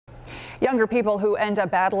Younger people who end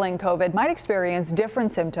up battling COVID might experience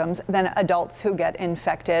different symptoms than adults who get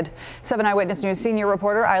infected. 7 Eyewitness News senior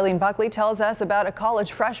reporter Eileen Buckley tells us about a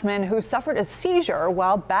college freshman who suffered a seizure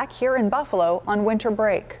while back here in Buffalo on winter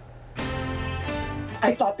break.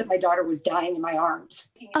 I thought that my daughter was dying in my arms.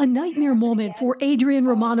 A nightmare moment for Adrienne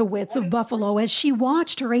Romanowitz of Buffalo as she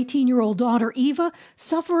watched her 18-year-old daughter Eva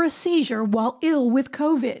suffer a seizure while ill with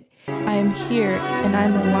COVID. I am here and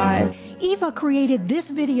I'm alive. Eva created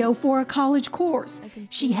this video for a college course.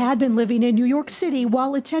 She had been living in New York City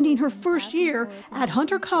while attending her first year at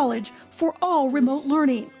Hunter College for all remote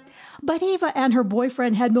learning. But Eva and her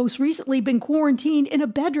boyfriend had most recently been quarantined in a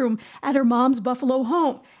bedroom at her mom's Buffalo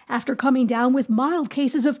home after coming down with mild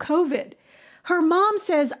cases of COVID. Her mom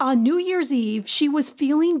says on New Year's Eve she was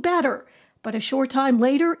feeling better, but a short time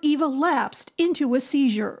later, Eva lapsed into a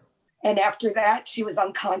seizure. And after that, she was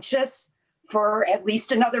unconscious for at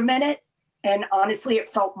least another minute. And honestly,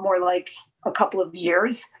 it felt more like a couple of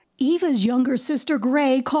years. Eva's younger sister,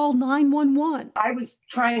 Gray, called 911. I was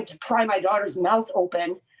trying to pry my daughter's mouth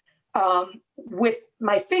open with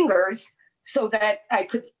my fingers so that I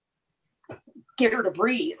could get her to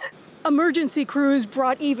breathe. Emergency crews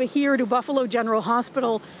brought Eva here to Buffalo General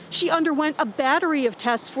Hospital. She underwent a battery of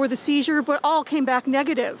tests for the seizure, but all came back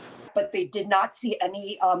negative. But they did not see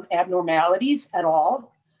any abnormalities at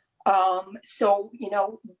all. So,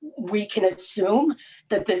 we can assume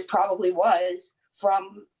that this probably was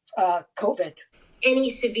from COVID. Any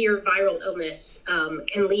severe viral illness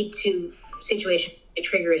can lead to situations that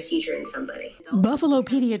trigger a seizure in somebody. Buffalo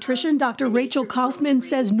pediatrician Dr. Rachel Kaufman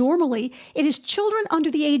says normally it is children under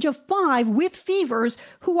the age of 5 with fevers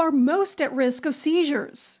who are most at risk of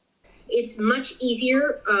seizures. It's much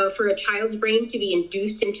easier for a child's brain to be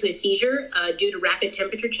induced into a seizure due to rapid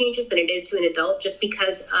temperature changes than it is to an adult, just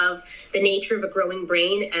because of the nature of a growing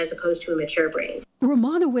brain as opposed to a mature brain.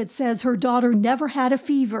 Romanowitz says her daughter never had a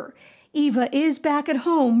fever. Eva is back at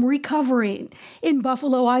home recovering. In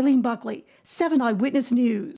Buffalo, Eileen Buckley, 7 Eyewitness News.